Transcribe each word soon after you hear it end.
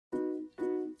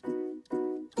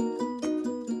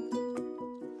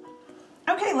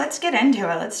Okay, let's get into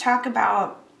it. Let's talk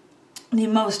about the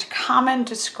most common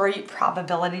discrete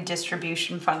probability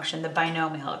distribution function, the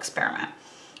binomial experiment.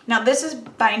 Now, this is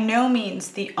by no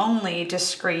means the only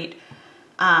discrete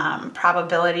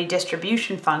probability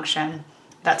distribution function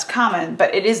that's common,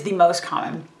 but it is the most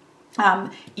common.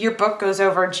 Your book goes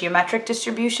over geometric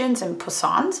distributions and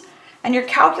Poissons, and your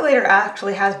calculator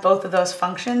actually has both of those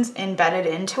functions embedded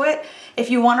into it.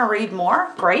 If you want to read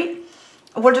more, great.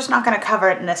 We're just not going to cover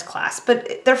it in this class,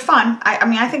 but they're fun. I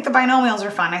mean, I think the binomials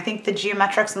are fun. I think the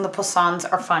geometrics and the Poissons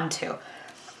are fun too.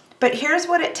 But here's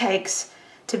what it takes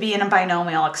to be in a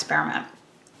binomial experiment.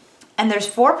 And there's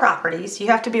 4 properties. You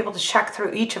have to be able to check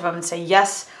through each of them and say,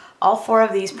 yes, all 4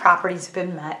 of these properties have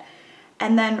been met.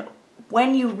 And then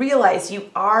when you realize you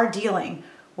are dealing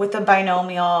with a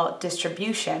binomial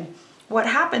distribution, what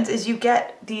happens is you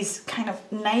get these kind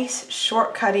of nice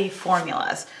shortcutty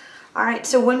formulas. All right,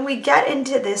 so when we get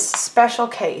into this special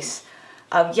case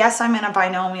of, yes, I'm in a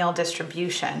binomial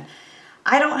distribution,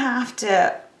 I don't have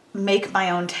to make my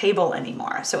own table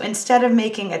anymore. So instead of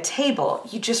making a table,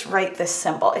 you just write this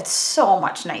symbol. It's so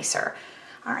much nicer.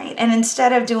 All right, and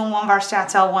instead of doing 1 var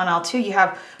stats L1, L2, you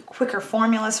have quicker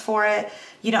formulas for it.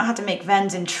 You don't have to make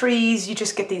Venns and trees. You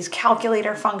just get these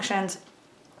calculator functions.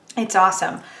 It's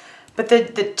awesome. But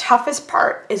the toughest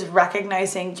part is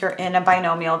recognizing you're in a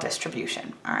binomial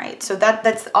distribution. All right, so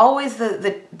that's always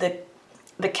the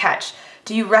catch.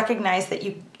 Do you recognize that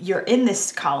you're in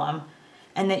this column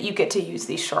and that you get to use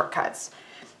these shortcuts?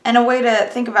 And a way to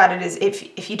think about it is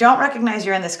if you don't recognize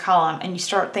you're in this column and you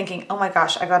start thinking, oh my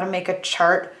gosh, I got to make a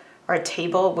chart or a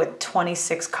table with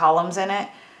 26 columns in it.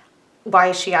 Why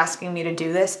is she asking me to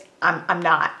do this? I'm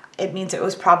not. It means it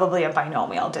was probably a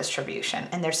binomial distribution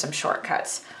and there's some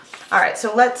shortcuts. All right,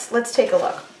 so let's take a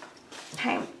look.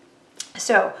 Okay,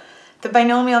 so the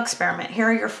binomial experiment, here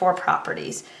are your 4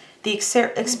 properties. The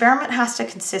experiment has to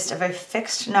consist of a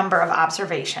fixed number of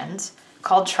observations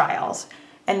called trials,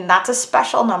 and that's a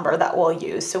special number that we'll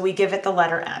use, so we give it the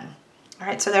letter N. All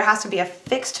right, so there has to be a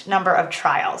fixed number of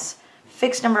trials,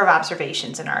 fixed number of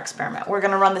observations in our experiment. We're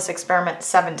gonna run this experiment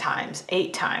 7 times,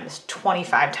 8 times,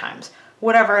 25 times,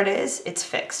 whatever it is, it's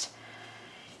fixed.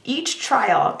 Each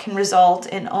trial can result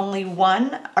in only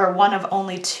one of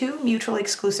only 2 mutually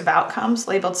exclusive outcomes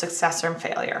labeled success or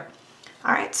failure.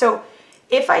 All right, so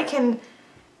if I can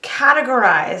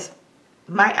categorize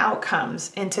my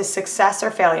outcomes into success or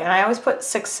failure, and I always put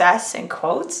success in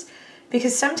quotes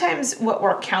because sometimes what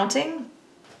we're counting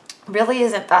really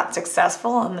isn't that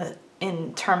successful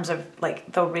in terms of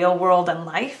like the real world and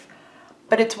life,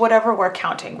 but it's whatever we're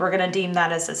counting. We're going to deem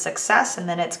that as a success, and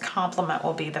then its complement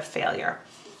will be the failure.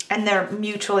 And they're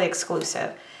mutually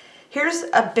exclusive. Here's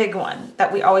a big one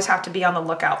that we always have to be on the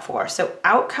lookout for. So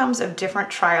outcomes of different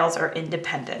trials are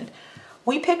independent.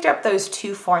 We picked up those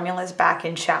 2 formulas back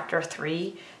in chapter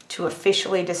 3 to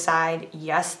officially decide,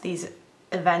 yes, these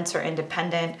events are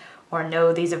independent, or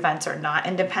no, these events are not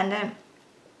independent.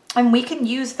 And we can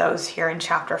use those here in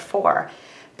chapter 4,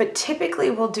 but typically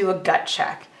we'll do a gut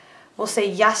check. We'll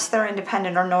say, yes, they're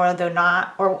independent, or no, they're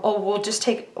not, or we'll just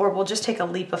take a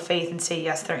leap of faith and say,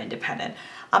 yes, they're independent.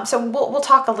 So we'll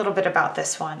talk a little bit about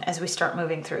this one as we start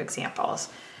moving through examples.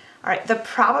 All right, the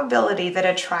probability that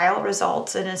a trial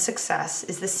results in a success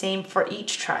is the same for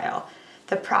each trial.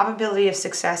 The probability of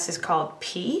success is called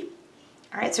P.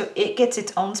 All right, so it gets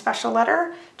its own special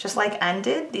letter, just like N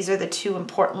did. These are the 2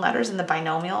 important letters in the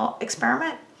binomial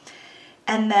experiment.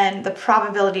 And then the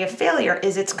probability of failure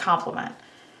is its complement.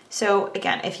 So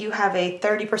again, if you have a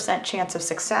 30% chance of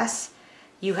success,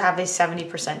 you have a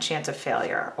 70% chance of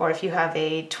failure. Or if you have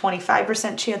a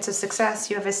 25% chance of success,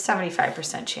 you have a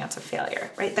 75% chance of failure,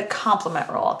 right? The complement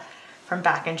rule from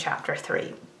back in chapter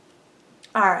 3.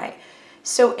 All right,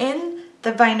 so in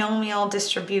the binomial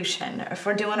distribution, if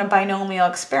we're doing a binomial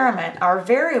experiment, our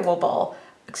variable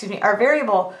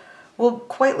will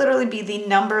quite literally be the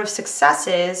number of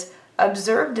successes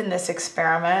observed in this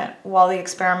experiment while the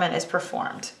experiment is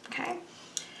performed, okay?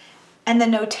 And the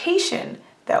notation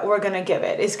that we're gonna give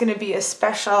it is gonna be a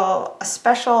special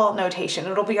notation.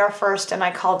 It'll be our first, and I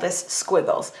call this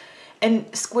squiggles. And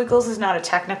squiggles is not a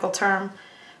technical term,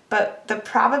 but the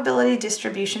probability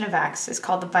distribution of X is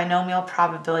called the binomial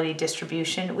probability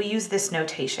distribution. We use this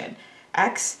notation,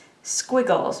 X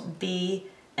squiggles B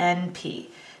N P.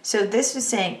 So this is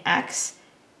saying X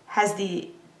has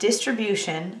the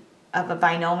distribution of a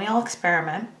binomial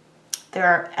experiment. There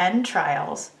are N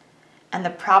trials, and the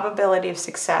probability of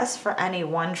success for any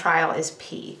one trial is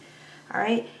P. All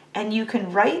right, and you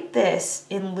can write this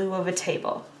in lieu of a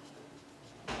table.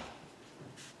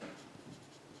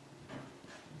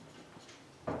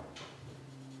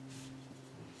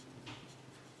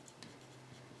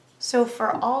 So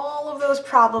for all of those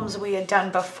problems we had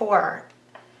done before,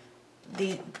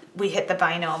 we hit the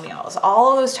binomials,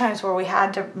 all of those times where we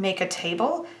had to make a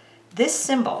table, this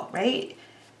symbol, right?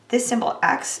 This symbol,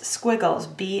 X squiggles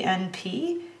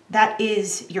BNP, that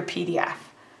is your PDF.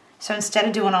 So instead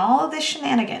of doing all of this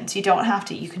shenanigans, you don't have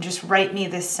to, you can just write me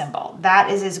this symbol.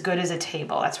 That is as good as a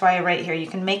table. That's why I write here. You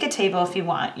can make a table if you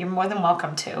want. You're more than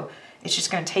welcome to. It's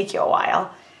just going to take you a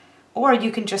while. Or you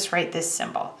can just write this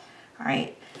symbol, all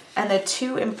right? And the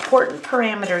two important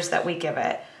parameters that we give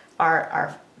it are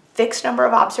our fixed number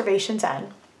of observations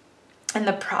N and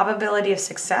the probability of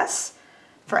success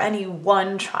for any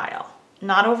one trial.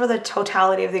 Not over the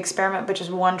totality of the experiment, but just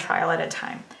one trial at a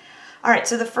time. All right,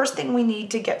 so the first thing we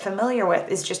need to get familiar with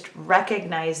is just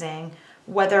recognizing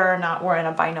whether or not we're in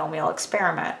a binomial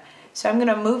experiment. So I'm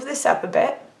gonna move this up a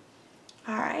bit,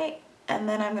 all right? And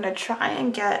then I'm gonna try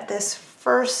and get this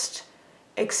first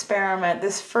experiment,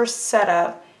 this first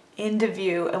setup into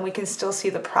view, and we can still see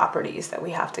the properties that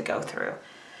we have to go through.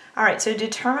 All right, so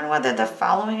determine whether the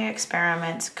following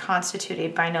experiments constitute a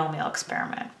binomial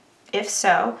experiment. If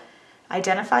so,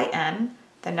 identify N,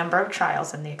 the number of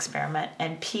trials in the experiment,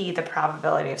 and P, the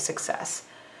probability of success.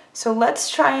 So let's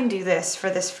try and do this for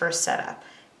this first setup.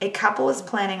 A couple is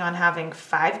planning on having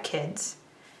 5 kids.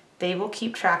 They will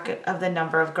keep track of the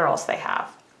number of girls they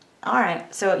have. All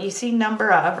right, so you see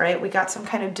number of, right? We got some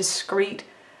kind of discrete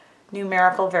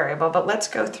numerical variable, but let's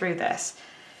go through this.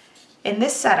 In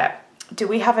this setup, do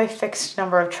we have a fixed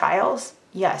number of trials?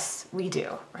 Yes, we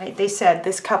do, right? They said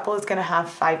this couple is gonna have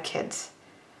 5 kids.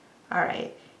 All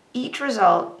right, each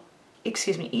trial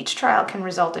can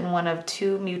result in one of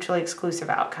 2 mutually exclusive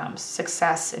outcomes,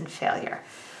 success and failure.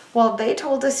 Well, they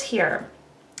told us here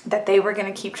that they were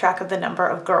gonna keep track of the number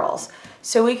of girls.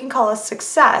 So we can call a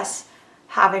success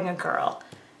having a girl.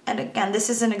 And again, this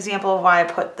is an example of why I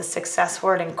put the success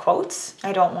word in quotes.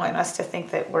 I don't want us to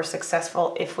think that we're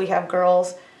successful if we have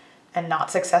girls and not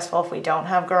successful if we don't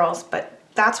have girls, but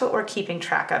that's what we're keeping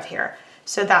track of here.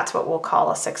 So that's what we'll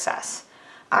call a success.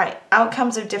 All right,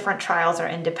 outcomes of different trials are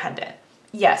independent.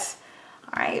 Yes,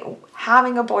 all right,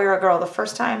 having a boy or a girl the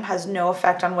first time has no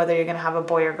effect on whether you're gonna have a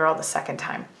boy or girl the second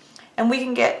time. And we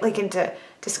can get into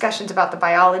discussions about the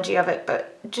biology of it,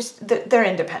 but just they're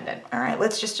independent, all right?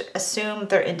 Let's just assume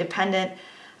they're independent.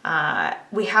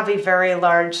 We have a very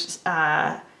large,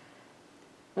 well,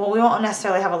 we won't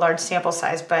necessarily have a large sample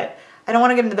size, but I don't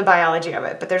wanna get into the biology of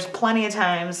it, but there's plenty of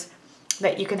times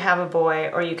that you can have a boy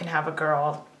or you can have a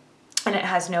girl, and it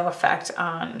has no effect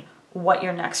on what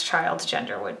your next child's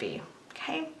gender would be,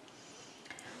 okay?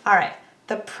 All right,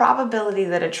 the probability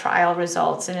that a trial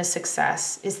results in a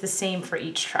success is the same for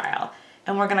each trial,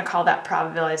 and we're gonna call that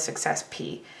probability of success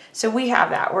P. So we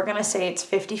have that. We're gonna say it's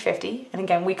 50-50, and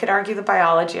again, we could argue the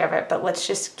biology of it, but let's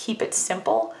just keep it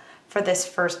simple for this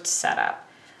first setup,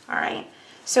 all right?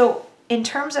 So in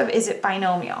terms of is it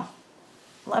binomial,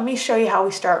 let me show you how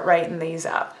we start writing these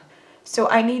up. So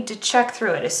I need to check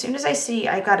through it. As soon as I see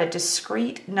I've got a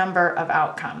discrete number of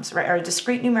outcomes, right, or a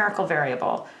discrete numerical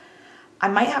variable, I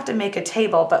might have to make a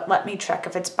table, but let me check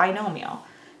if it's binomial.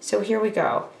 So here we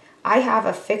go. I have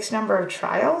a fixed number of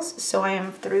trials, so I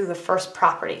am through the first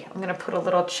property. I'm gonna put a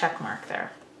little check mark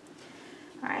there.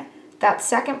 All right, that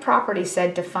second property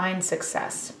said define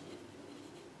success.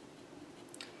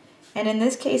 And in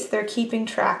this case, they're keeping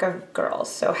track of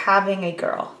girls, so having a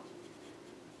girl.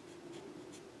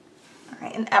 All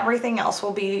right, and everything else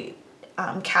will be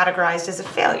categorized as a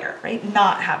failure, right?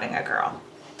 Not having a girl.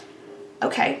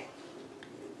 Okay,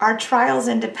 are trials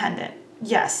independent?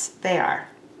 Yes, they are.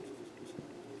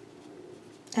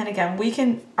 And again, we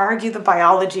can argue the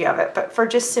biology of it, but for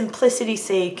just simplicity's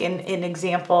sake, in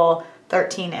example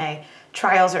 13a,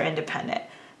 trials are independent.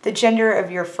 The gender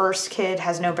of your first kid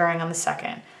has no bearing on the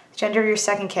second. The gender of your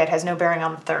second kid has no bearing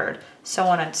on the third, so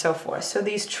on and so forth. So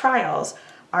these trials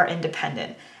are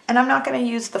independent. And I'm not going to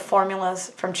use the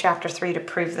formulas from chapter 3 to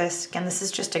prove this. Again, this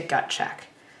is just a gut check.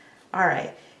 All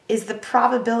right, is the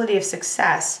probability of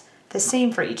success the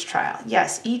same for each trial?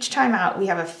 Yes, each time out we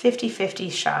have a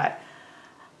 50-50 shot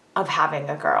of having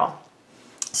a girl.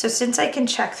 So since I can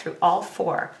check through all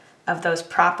 4 of those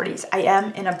properties, I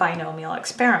am in a binomial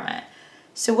experiment.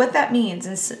 So what that means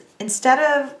is instead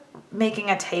of making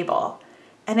a table,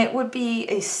 and it would be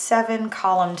a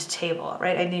 7-columned table,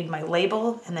 right? I need my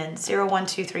label and then 0, 1,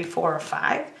 2, 3, 4, or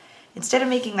 5. Instead of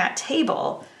making that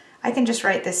table, I can just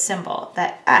write this symbol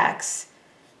that X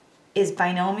is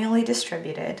binomially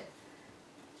distributed.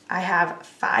 I have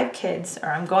 5 kids, or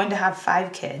I'm going to have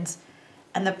 5 kids,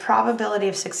 and the probability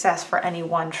of success for any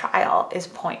one trial is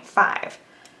 0.5.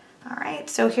 All right,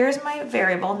 so here's my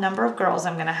variable, number of girls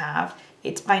I'm gonna have.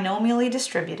 It's binomially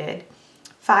distributed.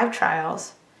 5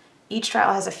 trials. Each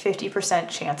trial has a 50%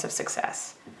 chance of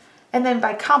success. And then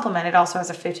by complement, it also has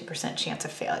a 50% chance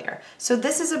of failure. So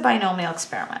this is a binomial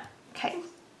experiment, okay?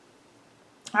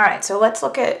 All right, so let's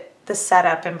look at the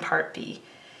setup in part B.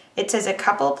 It says a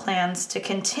couple plans to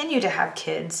continue to have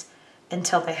kids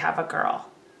until they have a girl.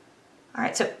 All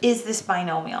right, so is this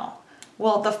binomial?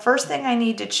 Well, the first thing I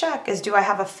need to check is, do I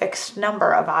have a fixed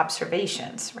number of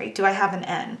observations, right? Do I have an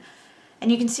N?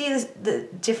 And you can see the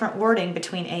different wording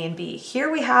between A and B.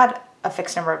 Here we had a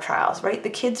fixed number of trials, right?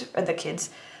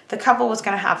 The couple was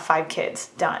gonna have 5 kids,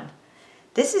 done.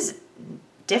 This is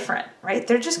different, right?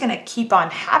 They're just gonna keep on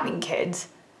having kids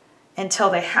until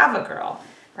they have a girl,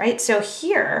 right? So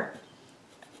here,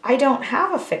 I don't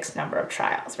have a fixed number of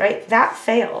trials, right? That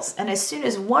fails. And as soon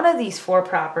as one of these 4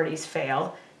 properties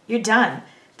fail, you're done.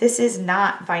 This is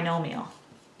not binomial.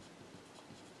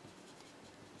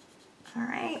 All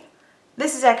right.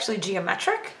 This is actually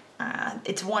geometric.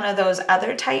 It's one of those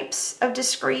other types of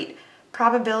discrete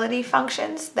probability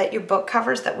functions that your book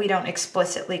covers that we don't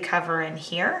explicitly cover in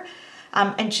here.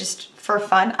 And just for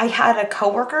fun, I had a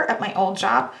coworker at my old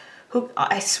job who,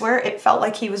 I swear, it felt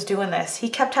like he was doing this. He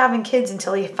kept having kids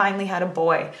until he finally had a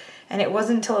boy. And it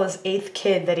wasn't until his 8th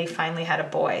kid that he finally had a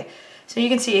boy. So you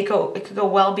can see it could go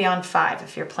well beyond 5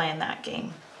 if you're playing that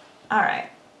game. All right.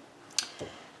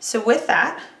 So with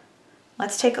that,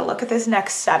 let's take a look at this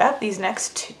next setup, these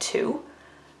next two.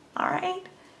 All right.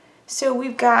 So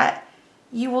we've got,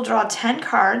 you will draw 10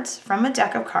 cards from a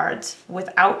deck of cards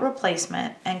without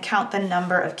replacement and count the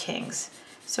number of kings.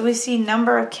 So we see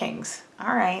number of kings.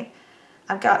 All right.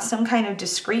 I've got some kind of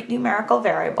discrete numerical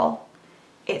variable.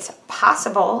 It's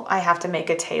possible I have to make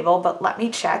a table, but let me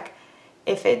check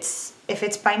if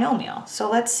it's binomial. So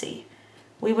let's see.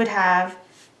 We would have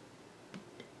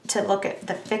to look at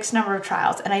the fixed number of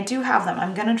trials, and I do have them.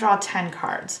 I'm going to draw 10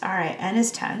 cards. All right, N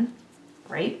is 10.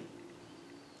 Great.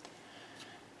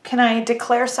 Can I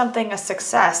declare something a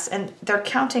success? And they're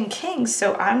counting kings,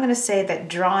 so I'm going to say that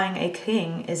drawing a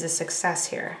king is a success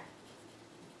here.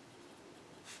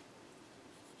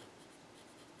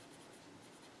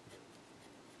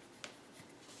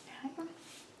 Okay.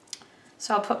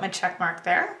 So I'll put my check mark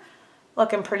there.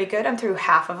 Looking pretty good. I'm through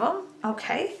half of them.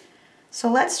 Okay. So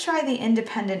let's try the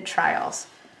independent trials.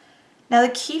 Now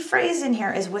the key phrase in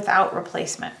here is without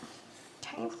replacement.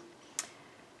 Okay.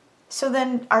 So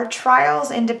then are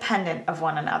trials independent of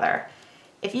one another?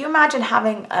 If you imagine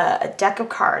having a deck of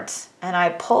cards and I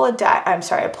pull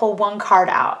I pull one card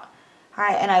out, all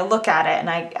right, and I look at it and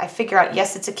I figure out,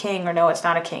 yes, it's a king, or no, it's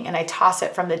not a king, and I toss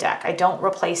it from the deck. I don't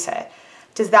replace it.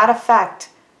 Does that affect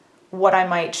what I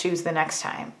might choose the next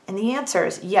time? And the answer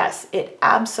is yes, it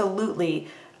absolutely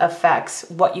affects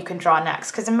what you can draw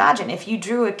next. Because imagine if you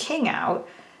drew a king out,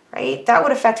 right, that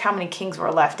would affect how many kings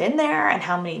were left in there and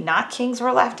how many not kings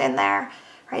were left in there,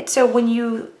 right? So when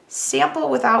you sample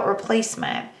without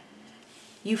replacement,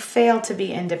 you fail to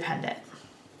be independent,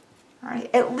 all right?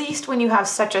 At least when you have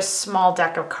such a small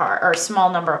deck of cards, or a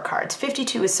small number of cards.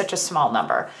 52 is such a small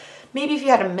number. Maybe if you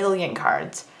had 1,000,000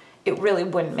 cards, it really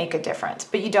wouldn't make a difference,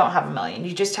 but you don't have 1,000,000,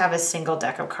 you just have a single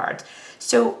deck of cards.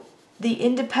 So the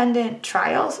independent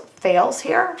trials fails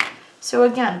here. So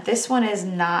again, this one is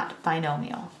not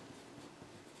binomial.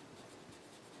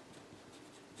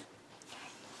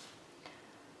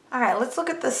 All right, let's look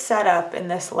at the setup in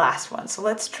this last one. So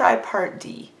let's try part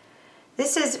D.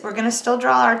 This is, we're gonna still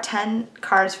draw our 10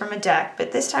 cards from a deck,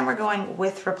 but this time we're going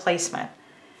with replacement.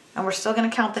 And we're still gonna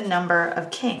count the number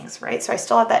of kings, right? So I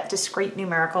still have that discrete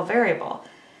numerical variable.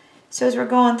 So as we're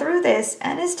going through this,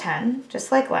 N is 10,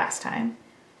 just like last time.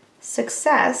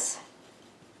 Success,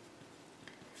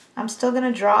 I'm still going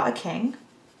to draw a king.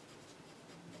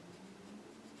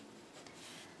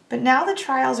 But now the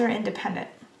trials are independent.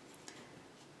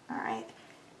 All right.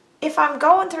 If I'm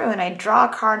going through and I draw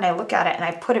a card and I look at it and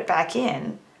I put it back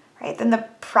in, right, then the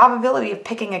probability of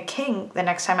picking a king the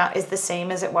next time out is the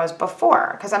same as it was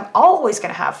before, because I'm always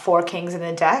going to have 4 kings in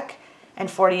the deck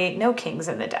and 48 no kings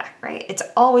in the deck, right? It's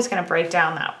always going to break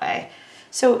down that way.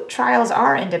 So trials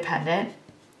are independent.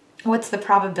 What's the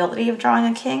probability of drawing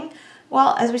a king?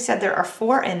 Well, as we said, there are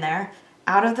 4 in there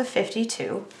out of the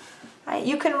 52. Right?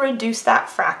 You can reduce that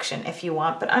fraction if you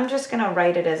want, but I'm just going to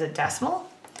write it as a decimal.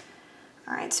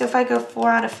 All right, so if I go 4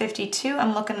 out of 52,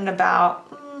 I'm looking at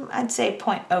about, I'd say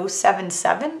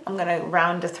 0.077. I'm going to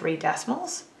round to 3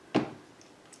 decimals. All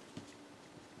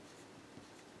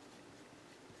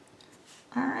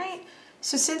right,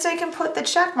 so since I can put the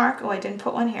check mark, oh, I didn't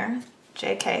put one here,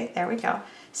 JK, there we go.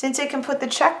 Since I can put the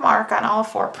check mark on all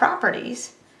 4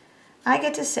 properties, I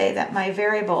get to say that my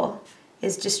variable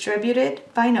is distributed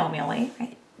binomially,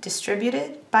 right?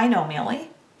 Distributed binomially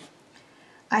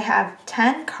I have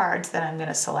 10 cards that I'm going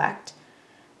to select,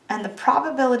 and the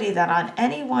probability that on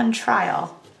any one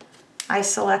trial I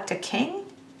select a king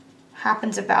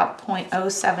happens about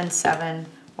 0.077,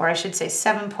 or I should say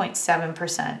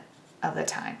 7.7% of the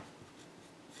time.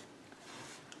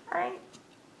 All right.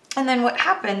 And then what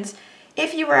happens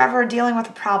if you were ever dealing with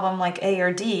a problem like A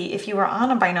or D, if you were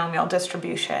on a binomial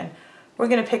distribution, we're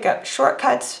going to pick up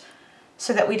shortcuts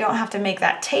so that we don't have to make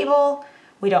that table,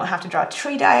 we don't have to draw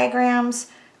tree diagrams,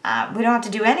 we don't have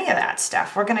to do any of that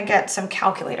stuff. We're going to get some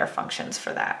calculator functions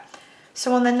for that.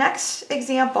 So in the next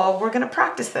example, we're going to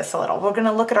practice this a little. We're going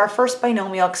to look at our first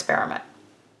binomial experiment.